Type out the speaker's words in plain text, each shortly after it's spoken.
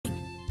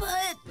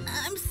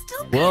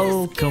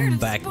Welcome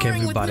back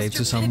everybody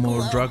to some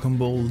more Dragon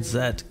Ball Z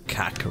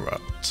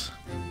Kakarot.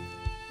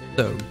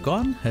 So,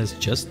 Gohan has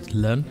just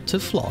learned to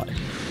fly.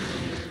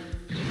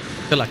 I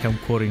feel like I'm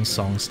quoting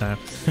songs now.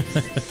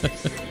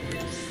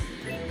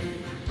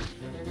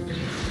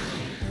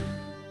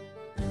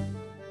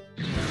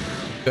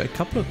 Got a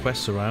couple of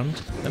quests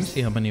around. Let me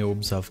see how many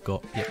orbs I've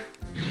got. Yep.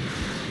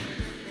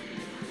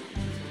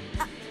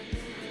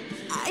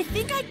 I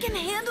think I can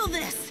handle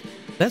this.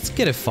 Let's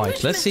get a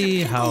fight. Let's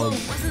see how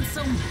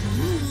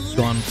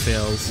Gohan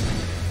feels.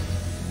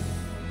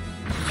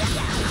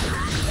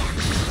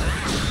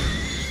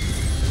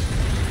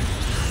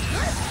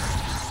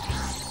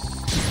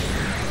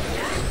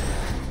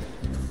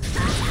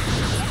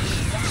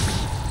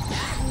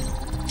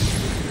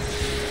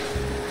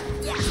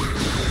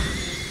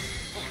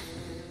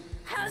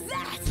 How's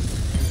that?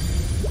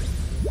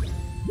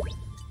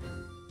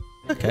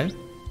 Okay.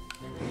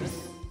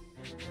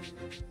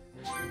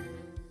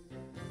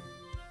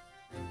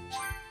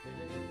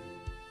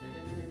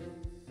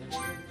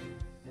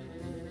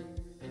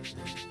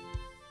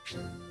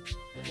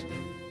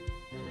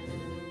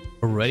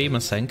 Already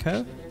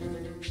Masenko?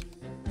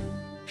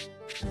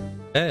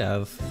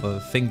 Yeah, I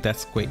think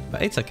that's quick,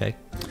 but it's okay.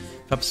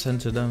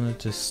 5% damage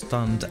to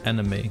stunned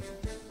enemy.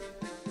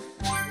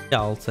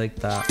 Yeah, I'll take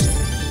that.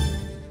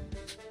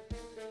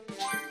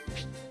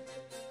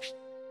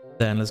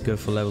 Then let's go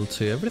for level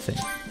 2 everything.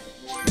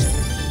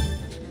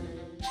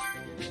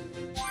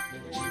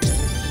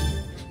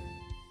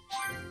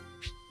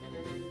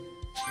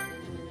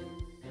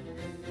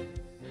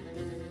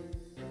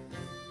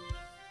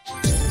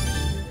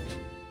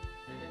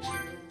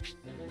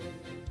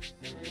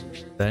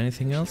 Is there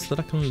anything else that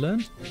I can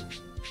learn?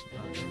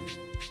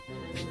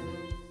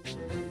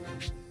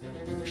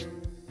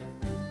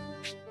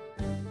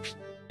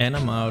 And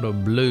I'm out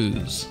of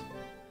blues.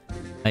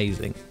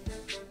 Amazing.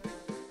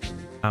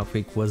 How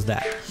quick was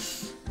that?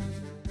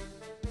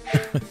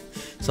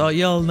 So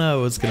y'all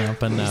know what's gonna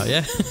happen now,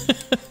 yeah?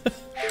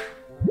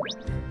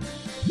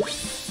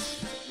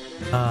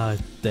 Ah,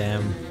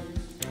 damn.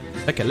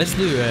 Okay, let's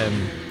do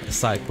a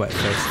side quest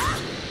first.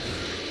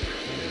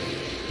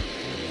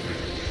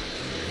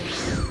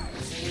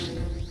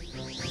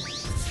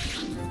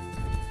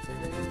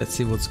 Let's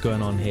see what's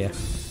going on here.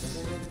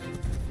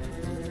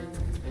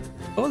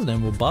 What was the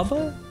name?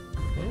 Baba?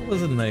 What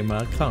was the name?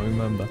 I can't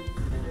remember.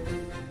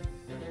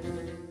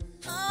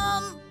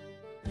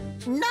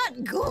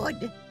 Not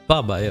good.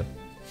 Baba,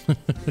 yeah.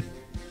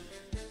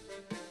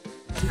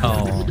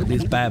 Oh,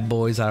 these bad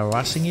boys are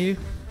rushing you?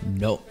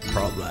 No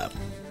problem.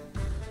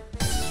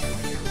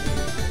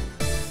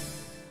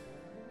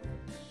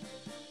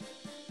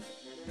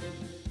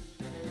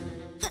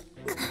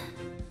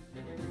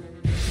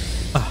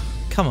 Ah,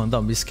 come on,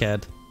 don't be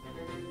scared.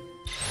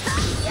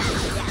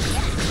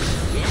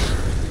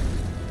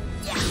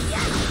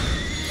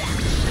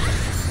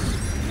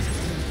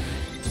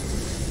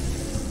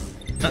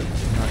 Not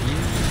you,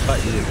 but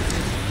you.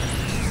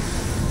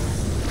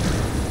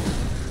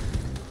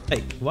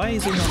 Hey, why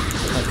is he not?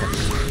 Okay.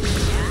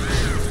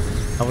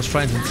 I was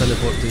trying to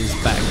teleport to his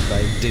back, but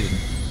I didn't.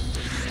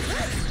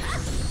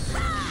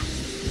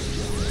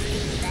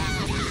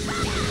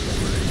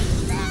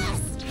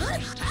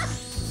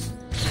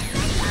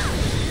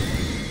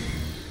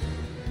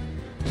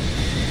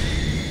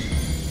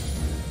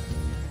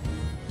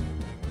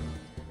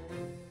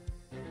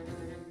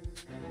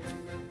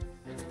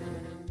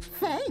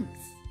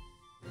 Thanks.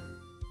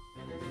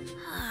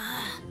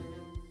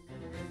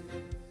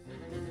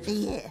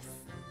 Yes.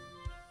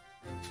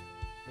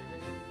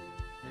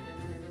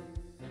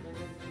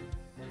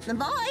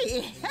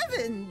 My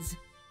heavens.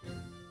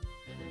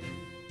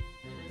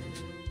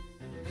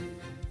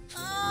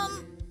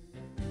 Oh.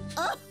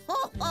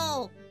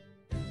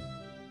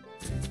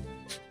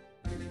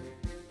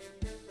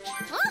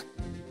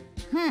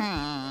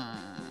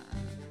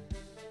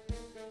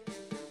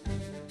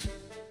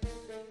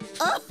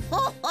 Huh?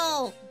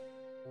 Oh.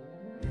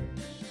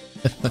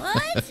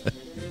 What?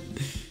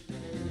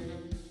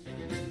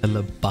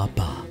 Hello,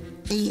 Baba.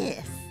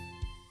 Yes.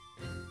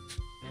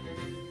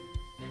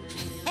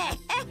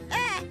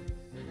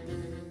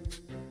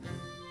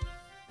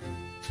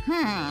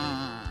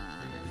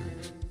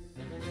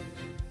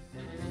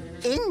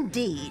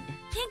 Indeed.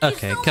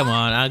 Okay, come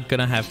on. I'm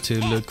gonna have to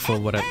look for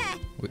what I...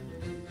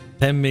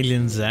 10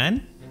 million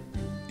Zan?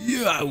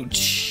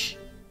 Ouch!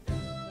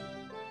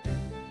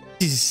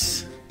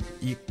 Jeez,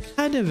 you're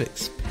kind of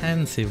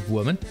expensive,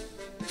 woman.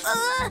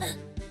 What?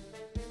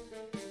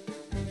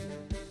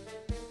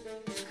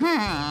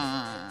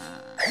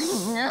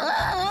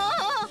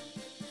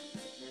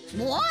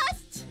 What?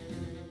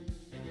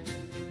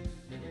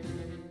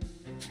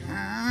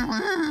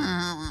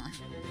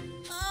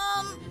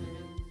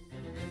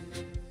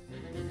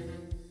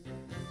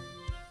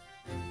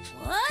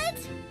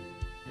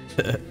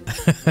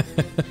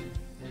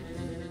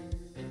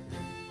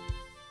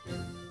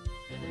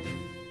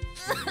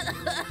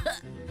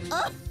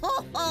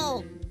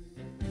 Oh.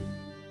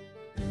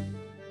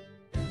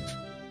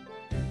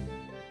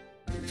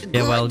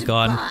 Yeah, well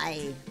gone.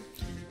 Goodbye.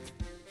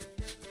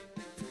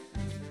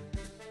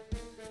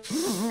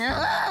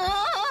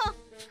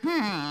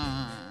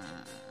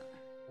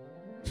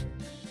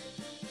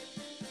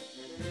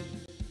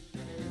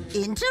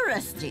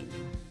 Interesting.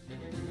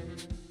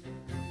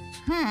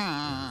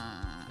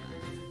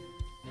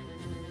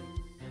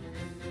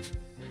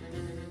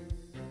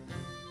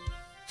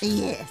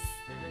 Yes.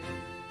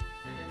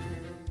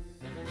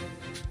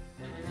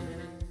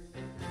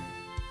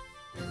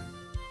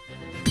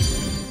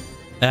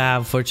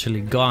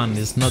 Unfortunately, Gohan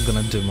is not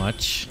gonna do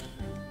much.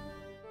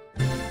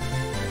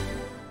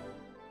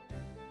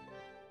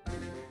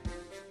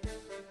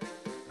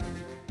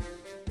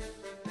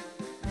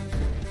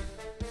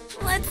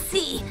 Let's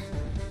see.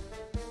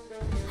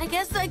 I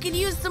guess I could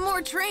use some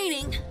more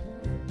training.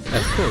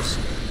 Of course.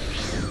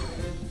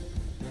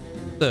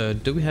 So,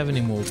 do we have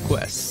any more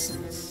quests?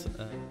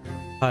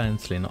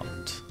 Apparently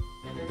not.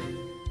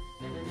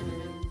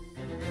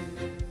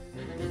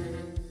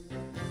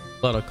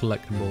 A lot of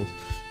collectibles.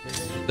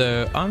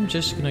 So, I'm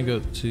just gonna go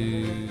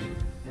to...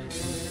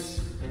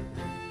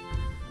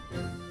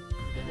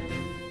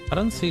 I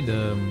don't see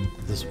the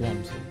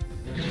swamps.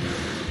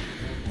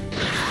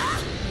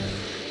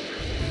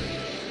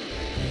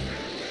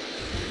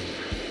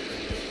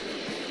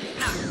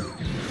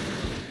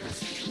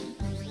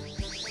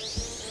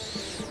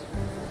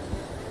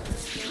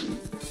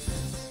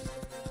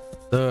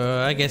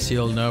 So I guess you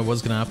all know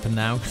what's gonna happen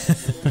now.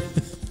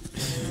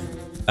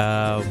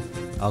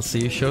 I'll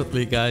see you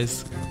shortly,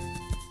 guys.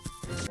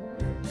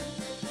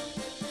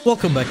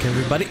 Welcome back,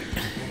 everybody.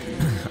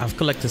 I've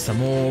collected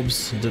some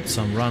orbs, did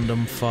some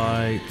random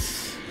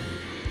fights.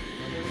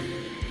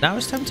 Now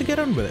it's time to get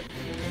on with it.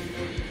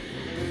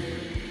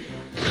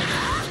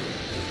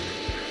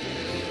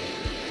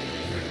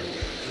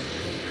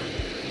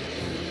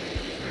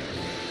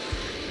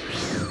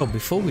 Oh,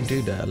 before we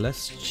do that,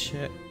 let's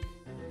check.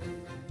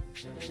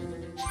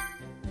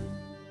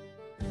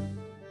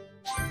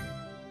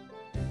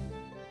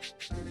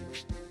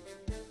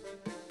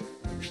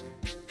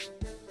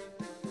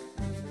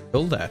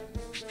 Hold that.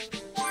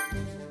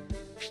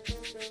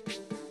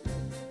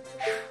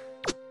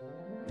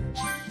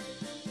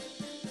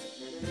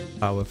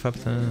 Power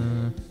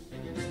factor.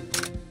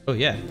 Oh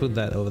yeah, put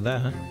that over there,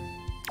 huh?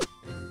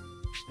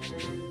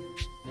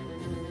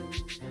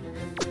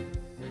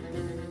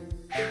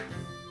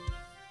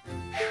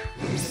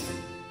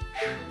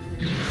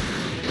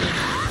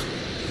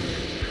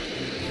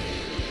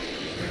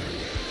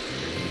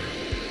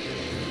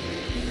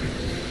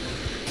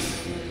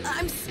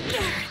 I'm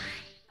scared,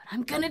 but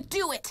I'm gonna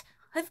do it.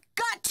 I've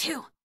got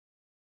to.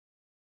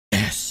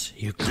 Yes,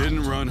 you can.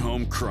 Didn't run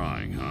home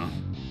crying, huh?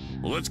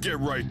 Well, let's get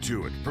right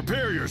to it.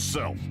 Prepare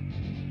yourself.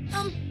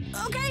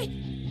 Okay.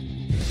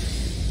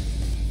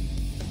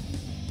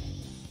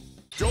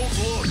 Don't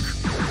look.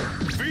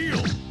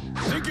 Feel.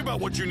 Think about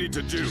what you need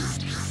to do.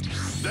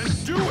 Then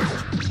do it.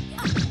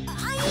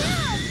 I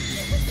am.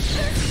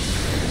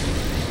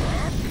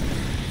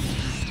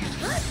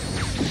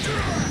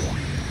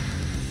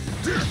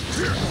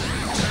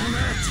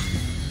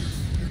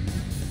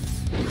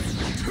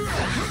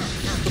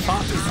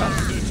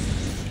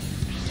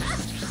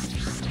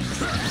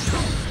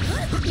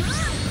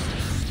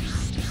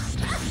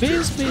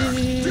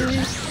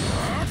 Bisbee.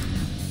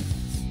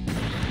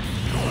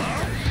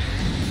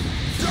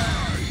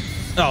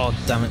 Oh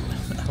damn it!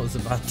 I was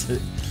about to.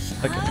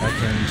 Okay, I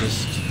can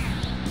just.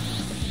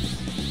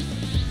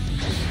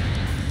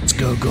 Let's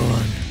go,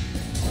 Gohan.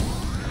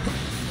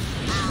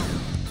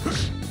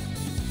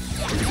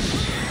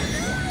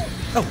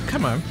 Oh,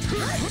 come on.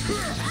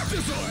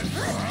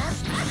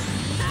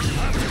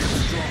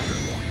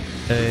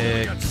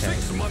 Okay. Got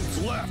 6 months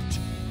left.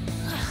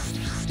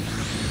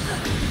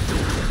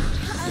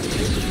 I'm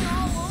getting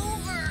all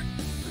over.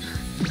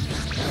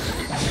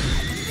 I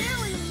can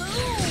barely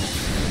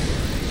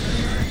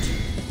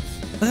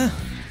move.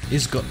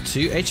 He's got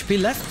 2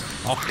 HP left.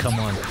 Oh, come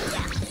on.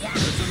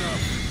 That's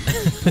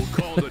enough. We'll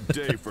call it a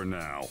day for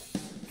now.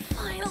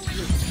 Finally,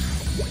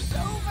 it's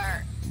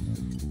over.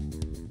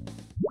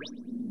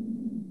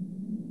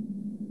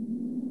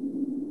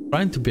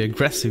 Trying to be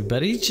aggressive,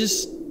 but he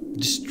just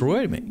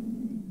destroyed me.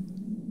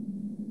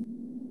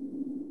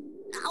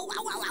 Ow,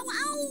 ow, ow, ow,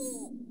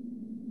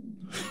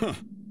 ow.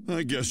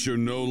 I guess you're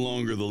no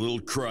longer the little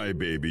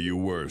crybaby you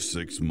were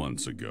 6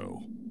 months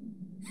ago.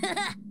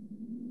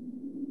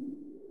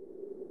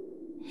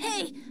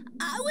 Hey,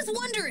 I was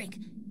wondering,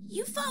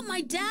 you fought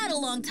my dad a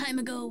long time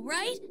ago,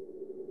 right?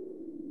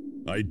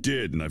 I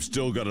did, and I've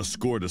still got a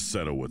score to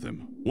settle with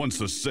him. Once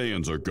the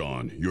Saiyans are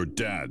gone, your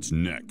dad's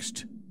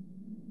next.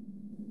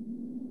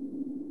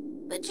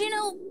 But you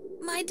know,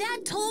 my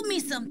dad told me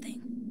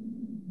something.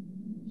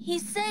 He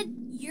said,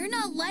 you're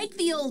not like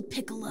the old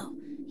Piccolo.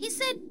 He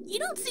said, you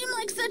don't seem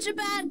like such a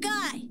bad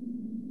guy.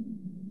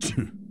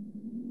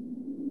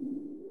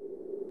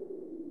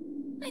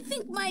 I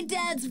think my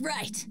dad's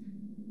right.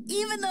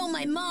 Even though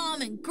my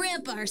mom and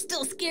grandpa are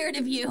still scared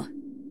of you.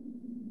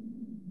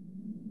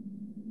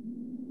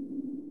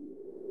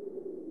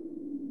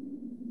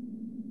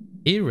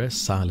 Eerie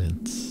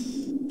silence.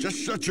 Just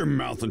shut your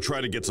mouth and try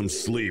to get some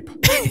sleep. I'm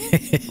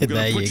There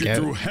gonna you put you go.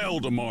 through hell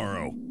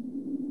tomorrow.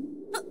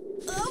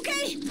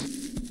 me?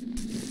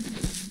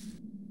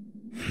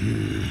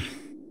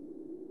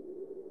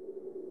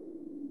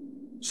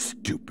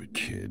 Stupid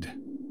kid.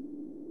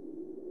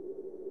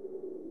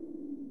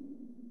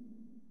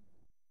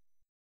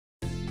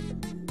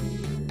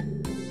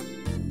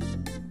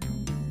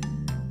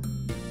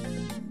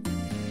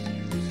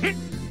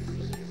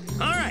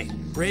 Alright,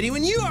 ready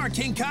when you are,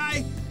 King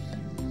Kai.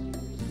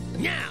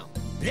 Now,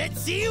 let's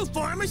see you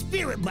form a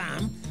spirit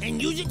bomb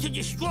and use it to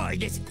destroy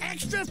this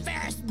extra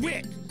fast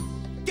brick.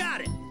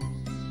 Got it.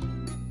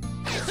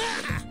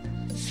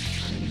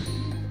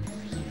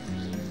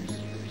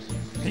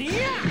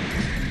 Yeah!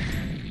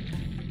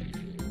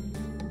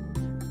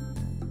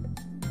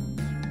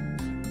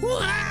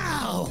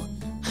 Wow!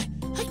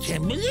 I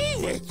can't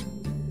believe it!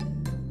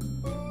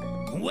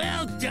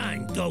 Well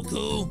done,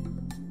 Goku.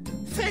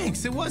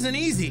 Thanks, it wasn't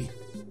easy.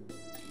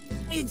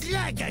 It's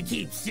like I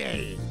keep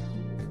saying.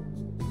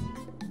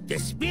 The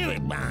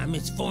spirit bomb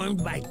is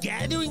formed by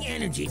gathering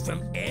energy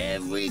from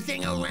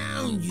everything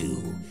around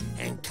you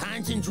and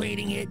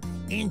concentrating it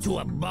into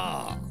a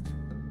ball.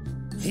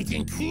 It's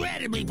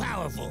incredibly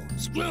powerful.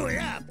 Screw it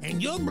up,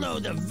 and you'll blow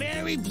the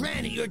very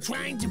planet you're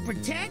trying to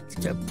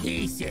protect to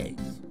pieces.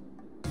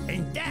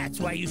 And that's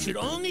why you should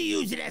only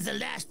use it as a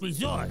last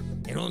resort,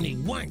 and only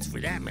once for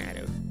that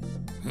matter.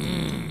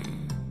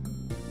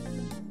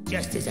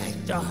 Just as I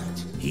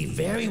thought, he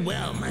very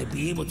well might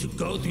be able to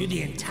go through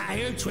the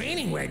entire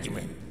training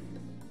regimen.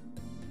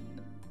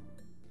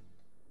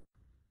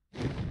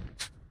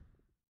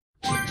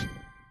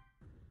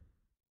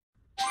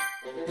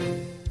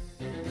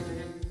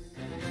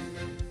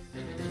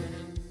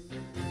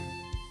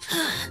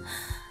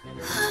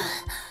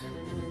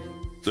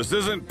 This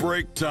isn't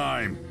break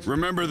time.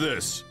 Remember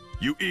this.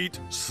 You eat,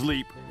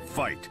 sleep,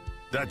 fight.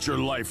 That's your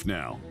life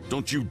now.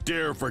 Don't you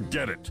dare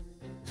forget it.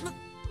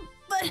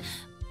 But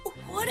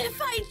what if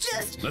I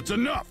just... That's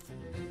enough!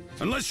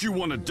 Unless you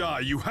want to die,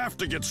 you have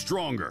to get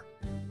stronger.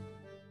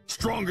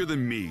 Stronger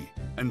than me,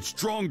 and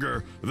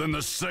stronger than the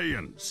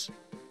Saiyans.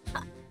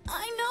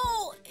 I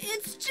know,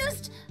 it's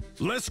just...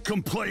 Less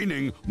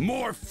complaining,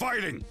 more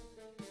fighting!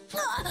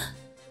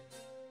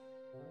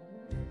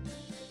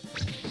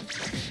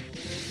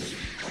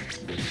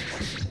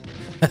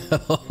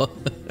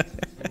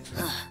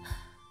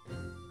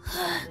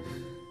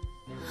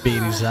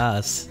 Beat his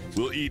ass.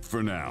 We'll eat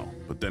for now,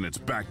 but then it's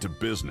back to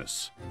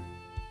business.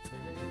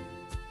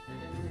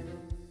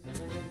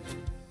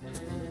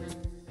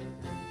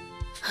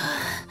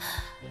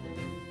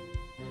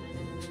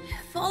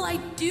 If all I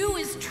do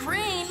is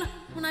train,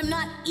 when I'm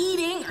not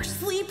eating or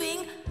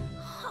sleeping,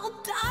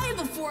 I'll die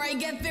before I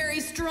get very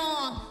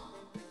strong.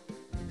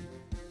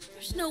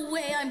 There's no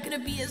way I'm gonna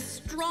be as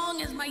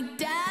strong as my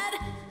dad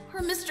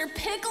or Mr.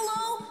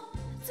 Piccolo.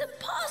 It's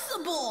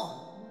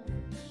impossible.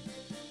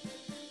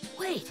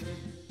 Wait,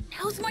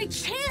 now's my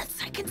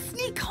chance. I can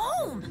sneak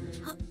home.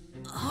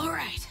 All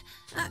right,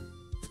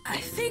 I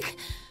think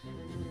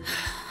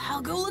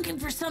I'll go looking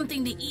for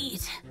something to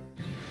eat.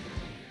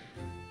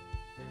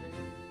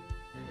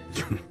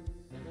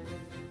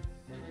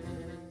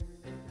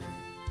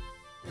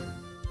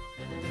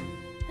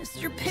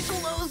 Mr.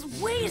 Piccolo's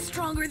way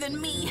stronger than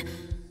me.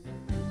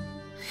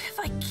 If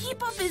I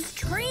keep up his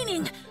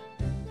training,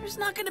 there's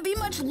not gonna be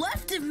much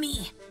left of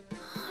me.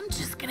 I'm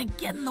just gonna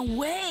get in the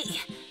way.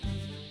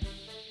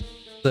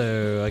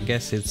 So I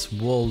guess it's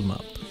warm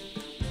up.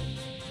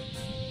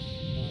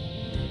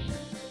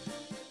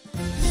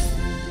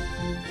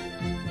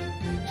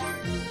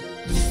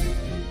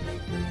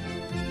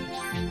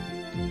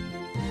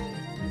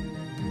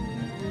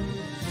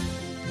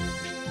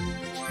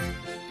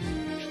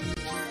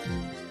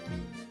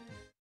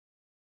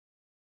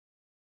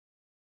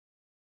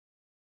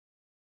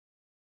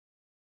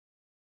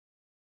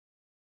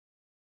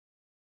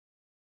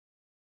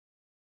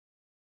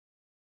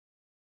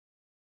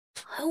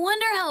 I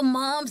wonder how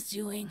Mom's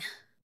doing.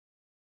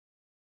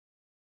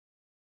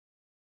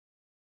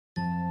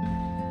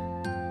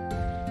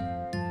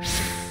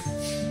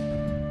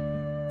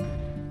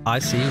 I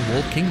see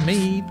walking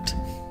meat.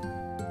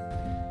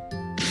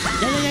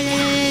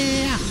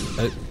 Yeah.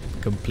 Oh,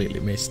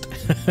 completely missed.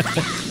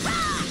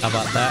 How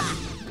about that?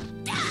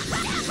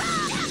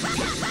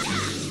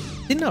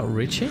 Did not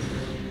reach it?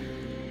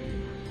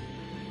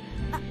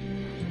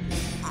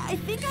 I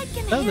think I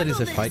can Oh, handle there is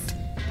a this. fight.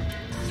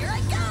 Here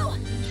I go!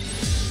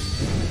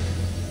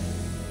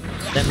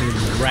 Let me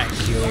wreck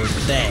your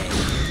day.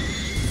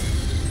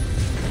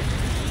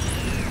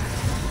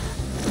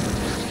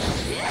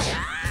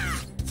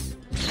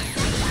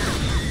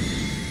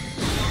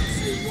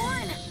 She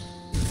won!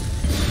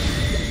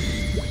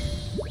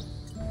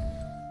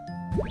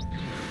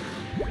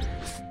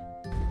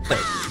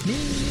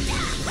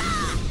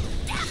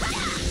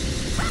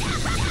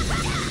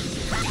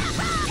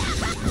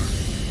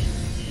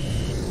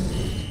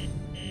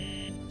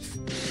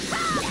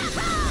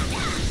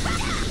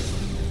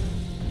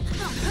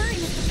 Hurry,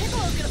 Mr.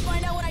 Piccolo's gonna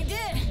find out what I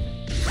did!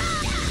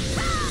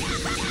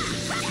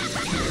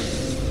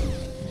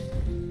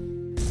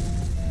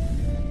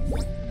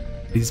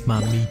 This is my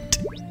meat.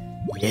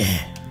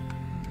 Yeah.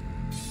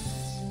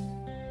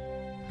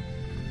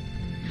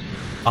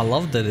 I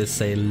love that they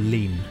say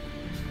lean.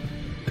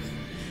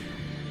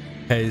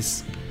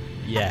 Because,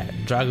 yeah,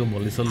 Dragon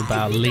Ball is all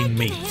about lean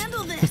meat. I can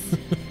handle this.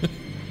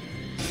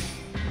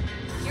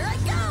 Here I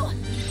go.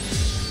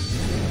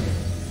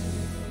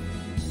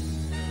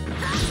 I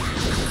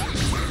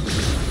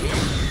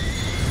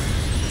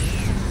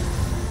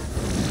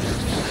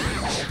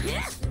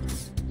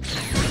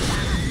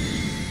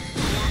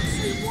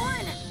actually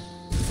won.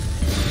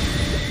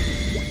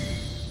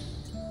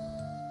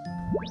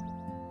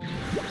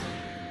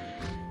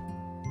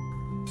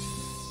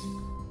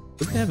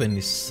 Do we have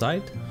any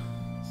side?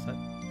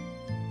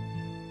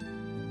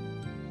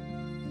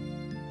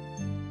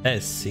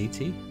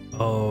 SCT?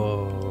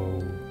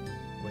 Oh,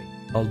 wait,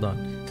 hold on.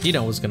 You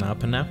know what's gonna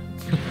happen now?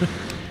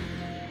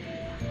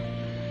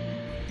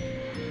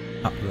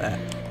 Up there.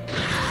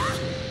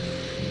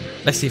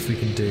 Let's see if we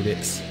can do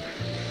this.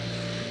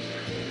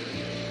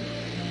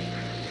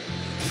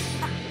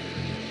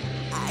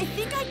 I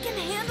think I can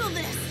handle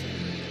this.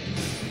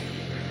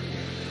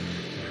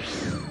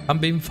 I'm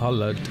being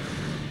followed.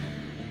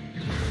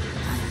 I'm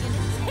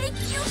gonna take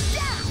you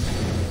down.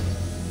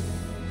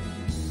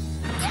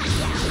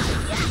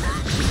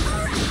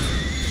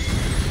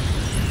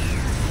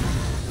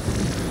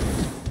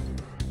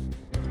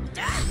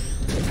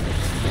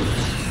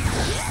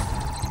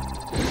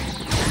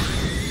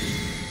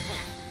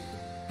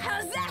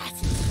 How's that?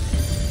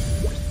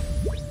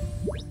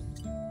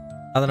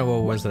 I don't know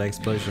what was that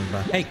explosion,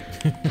 but hey.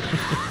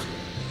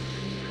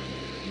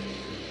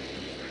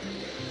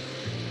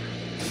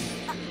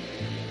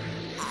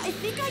 I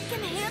think I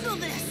can handle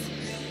this.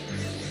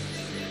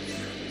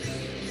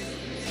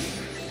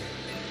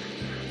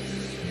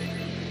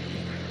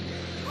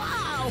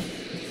 Wow,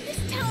 this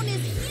town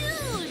is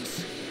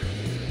huge.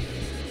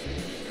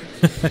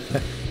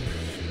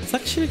 It's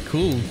actually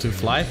cool to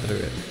fly through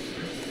it.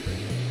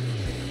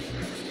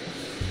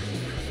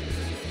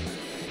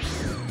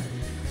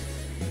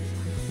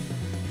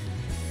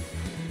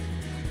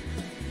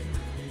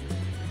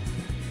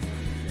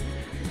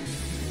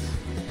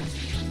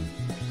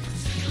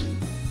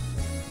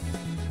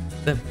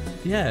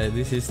 Yeah,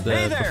 this is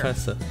the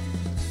professor.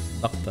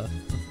 Doctor.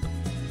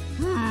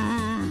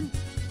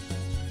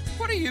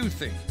 What do you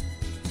think?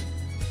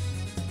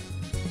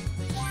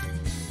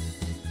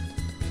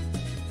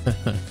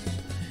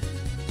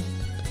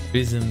 There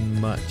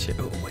isn't much.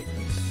 Oh, wait.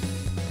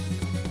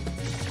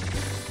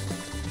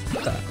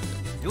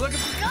 You look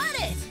Got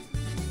it.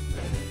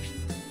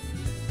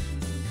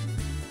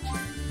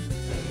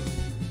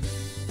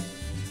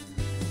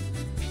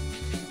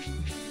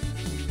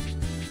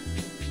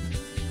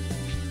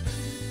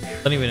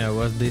 Don't even know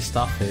what this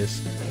stuff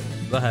is.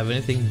 Do I have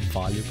anything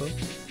valuable?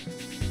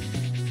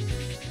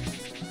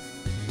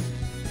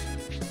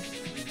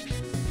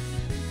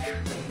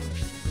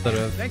 Sort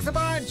of. Thanks a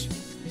bunch.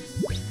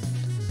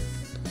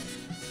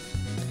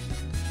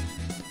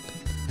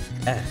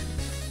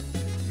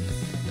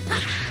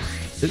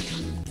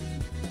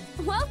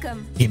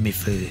 Welcome. Give me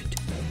food.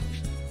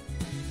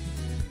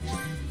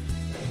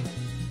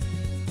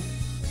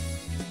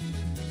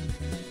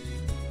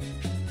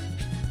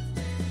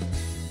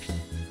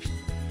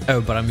 Oh,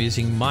 but I'm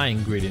using my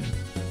ingredient.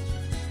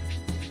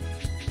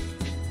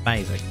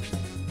 Amazing.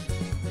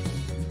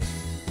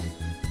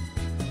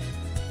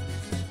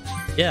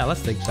 Yeah,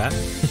 let's take that.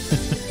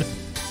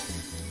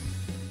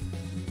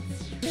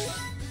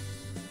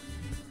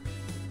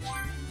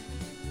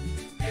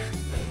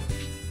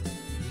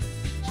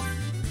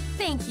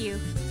 Thank you.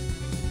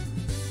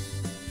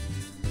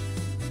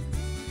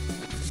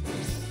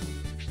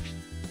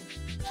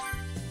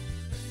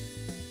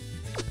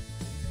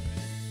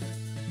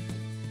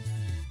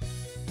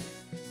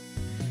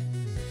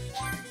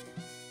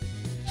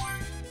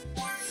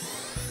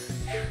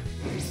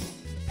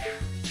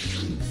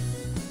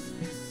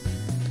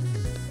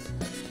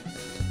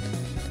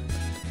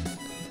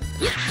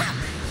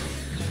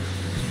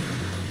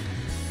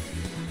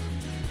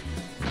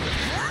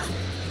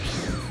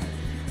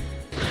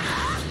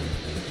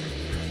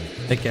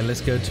 Okay,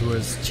 let's go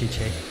towards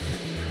Chiche.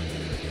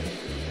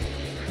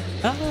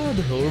 Ah,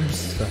 the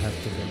orbs. I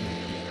have to go.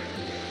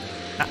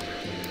 Ah,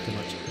 too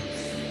much.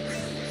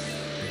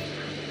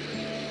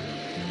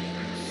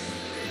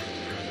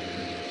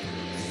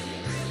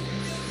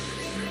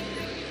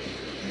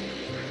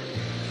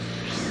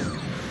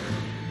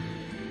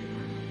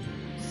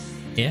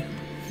 Yeah.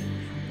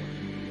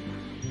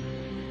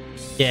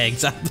 Yeah,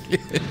 exactly.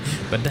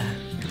 But that.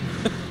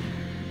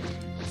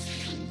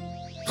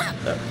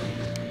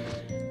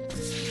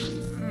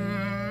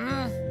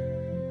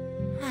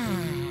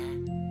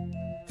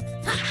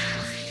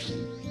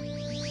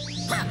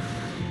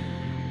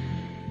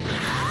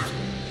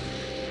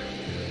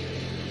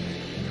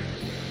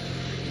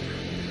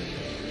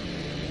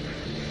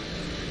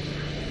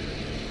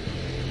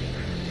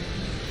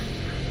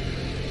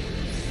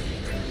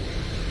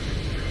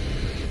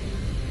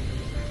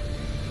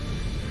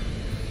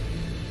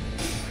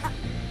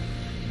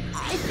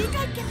 I think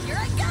I can. Here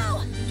I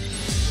go.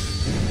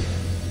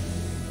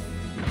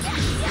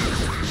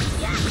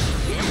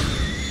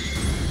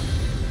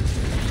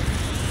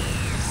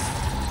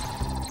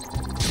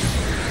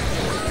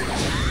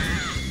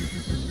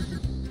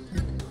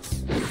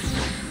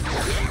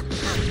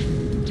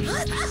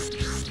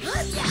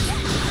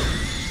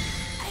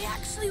 I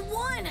actually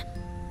won!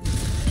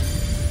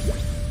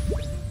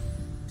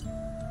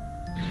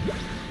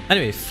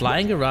 Anyway,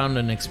 flying around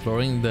and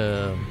exploring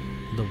the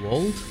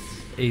world,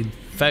 it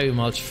very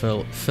much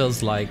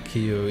feels like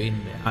you're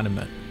in the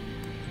anime.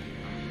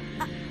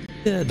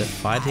 Yeah, the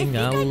fighting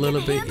are a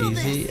little bit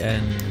easy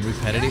and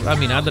repetitive. I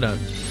mean, I don't know.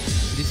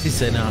 This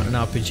is an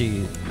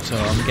RPG, so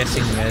I'm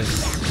guessing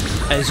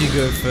as you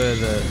go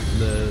further,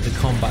 the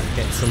combat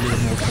gets a little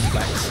more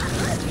complex.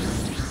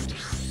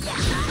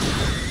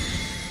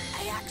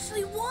 I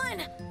actually won!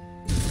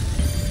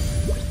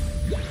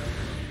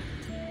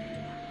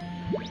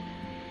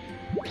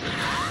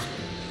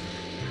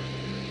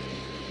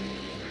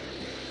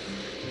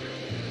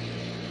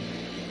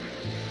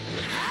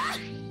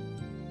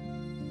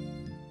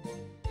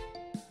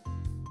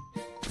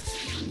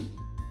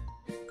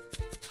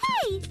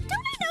 Hey,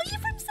 don't I know you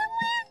from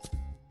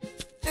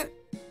somewhere?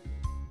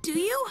 Do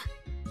you?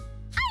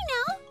 I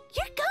know!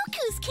 You're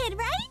Goku's kid,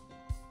 right?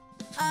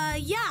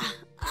 Yeah.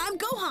 I'm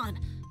Gohan.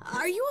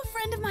 Are you a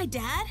friend of my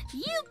dad?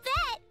 You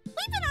bet! We've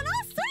been on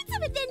all sorts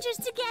of adventures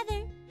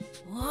together.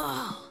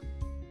 Whoa.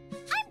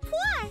 I'm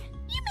Poir.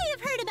 You may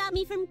have heard about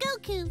me from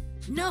Goku.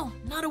 No,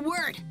 not a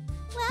word.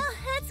 Well,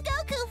 that's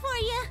Goku for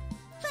you.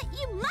 But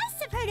you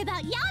must have heard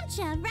about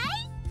Yamcha,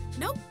 right?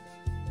 Nope.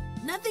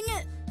 Nothing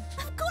at...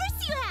 Of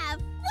course you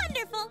have!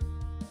 Wonderful!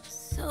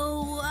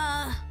 So,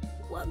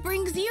 what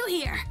brings you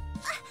here?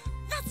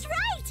 That's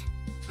right!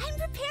 I'm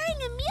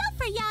preparing a meal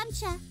for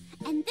Yamcha.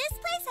 And this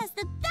place has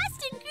the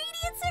best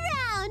ingredients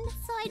around.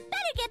 So I'd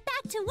better get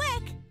back to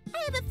work. I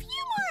have a few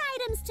more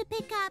items to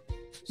pick up.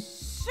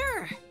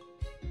 Sure.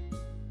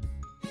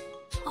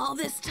 All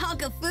this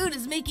talk of food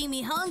is making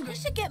me hungry. I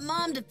should get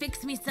Mom to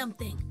fix me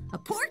something. A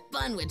pork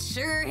bun would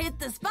sure hit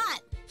the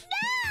spot. No!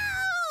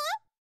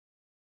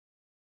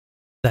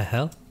 The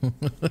hell?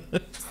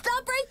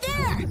 Stop right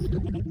there!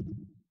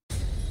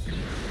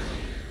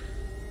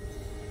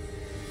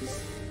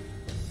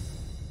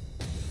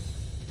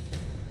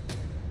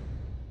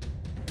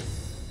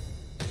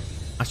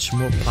 Much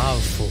more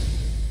powerful.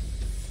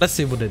 Let's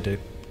see what they do.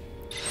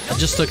 I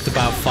just talked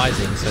about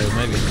fighting, so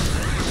maybe.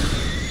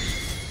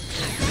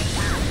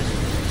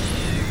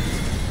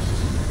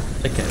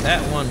 Okay,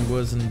 that one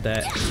wasn't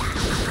that.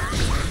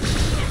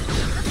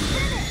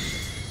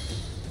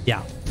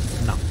 Yeah,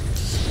 no.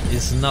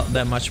 It's not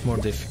that much more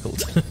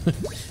difficult.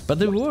 But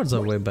the rewards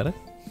are way better.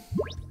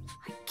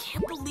 I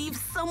can't believe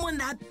someone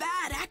that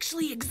bad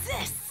actually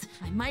exists.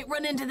 I might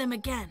run into them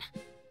again.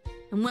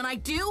 And when I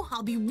do,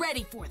 I'll be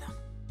ready for them.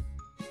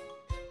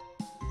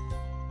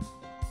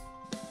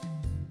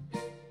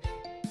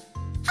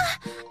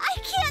 I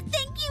can't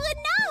thank you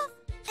enough!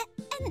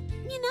 And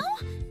you know,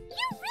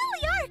 you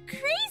really are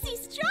crazy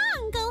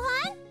strong,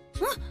 Gohan!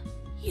 Huh?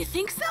 You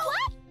think so?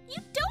 What?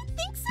 You don't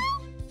think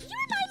so? You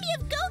remind me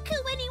of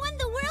Goku when he won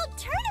the World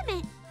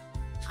Tournament!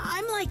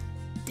 I'm like,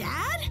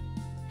 Dad?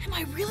 Am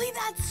I really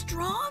that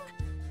strong?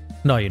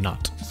 No, you're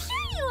not.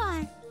 Sure you are!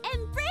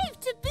 And brave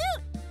to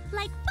boot!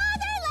 Like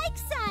father, like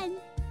son!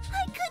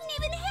 I couldn't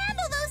even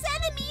handle those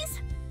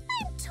enemies!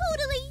 I'm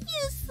totally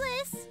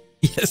useless!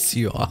 Yes,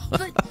 you are.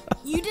 But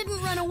you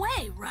didn't run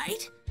away,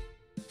 right?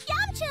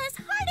 Yamcha is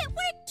hard at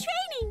work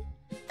training!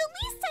 The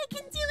least I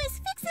can do is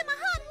fix him a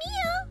hot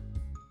meal!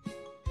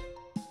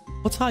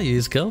 What are you,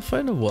 his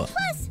girlfriend or what?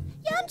 Plus,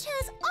 Yamcha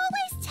is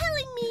always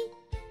telling me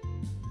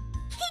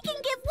he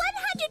can give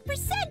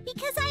 100%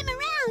 because I'm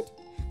around.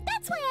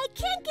 That's why I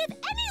can't give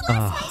any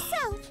less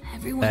myself.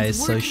 Everyone's That is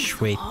so working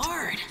sweet.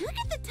 hard. Look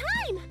at the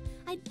time.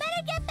 I'd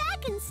better get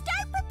back and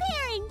start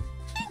preparing.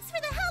 Thanks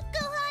for the help,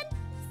 Gohan.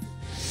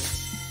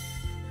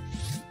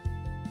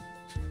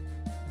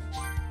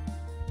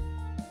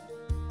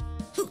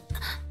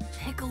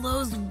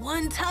 Piccolo's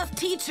one tough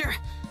teacher,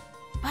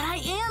 but I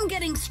am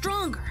getting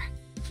stronger.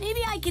 Maybe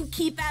I can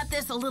keep at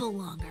this a little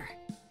longer.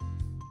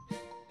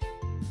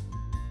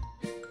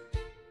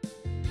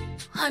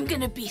 I'm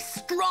gonna be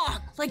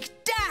strong, like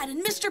Dad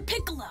and Mr.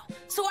 Piccolo,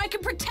 so I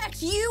can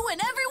protect you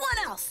and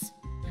everyone else.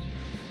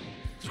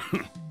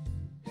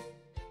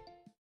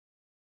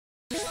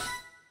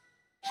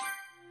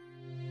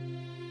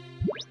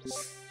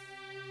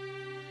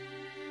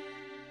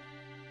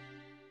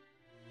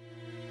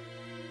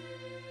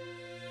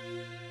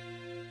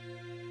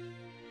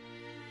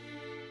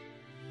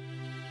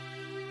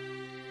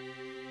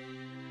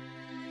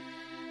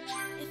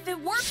 If it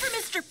weren't for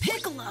Mr.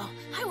 Piccolo,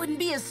 I wouldn't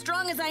be as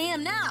strong as I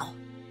am now.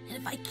 And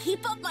if I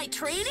keep up my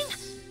training,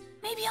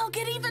 maybe I'll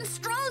get even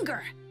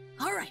stronger.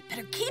 All right,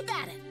 better keep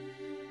at it.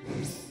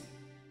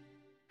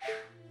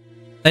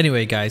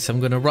 Anyway guys, I'm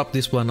gonna wrap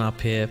this one up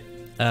here.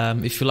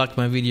 If you liked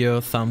my video,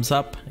 thumbs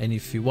up, and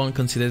if you want,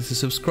 consider to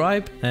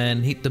subscribe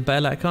and hit the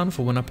bell icon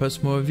for when I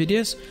post more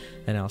videos,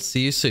 and I'll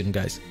see you soon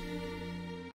guys.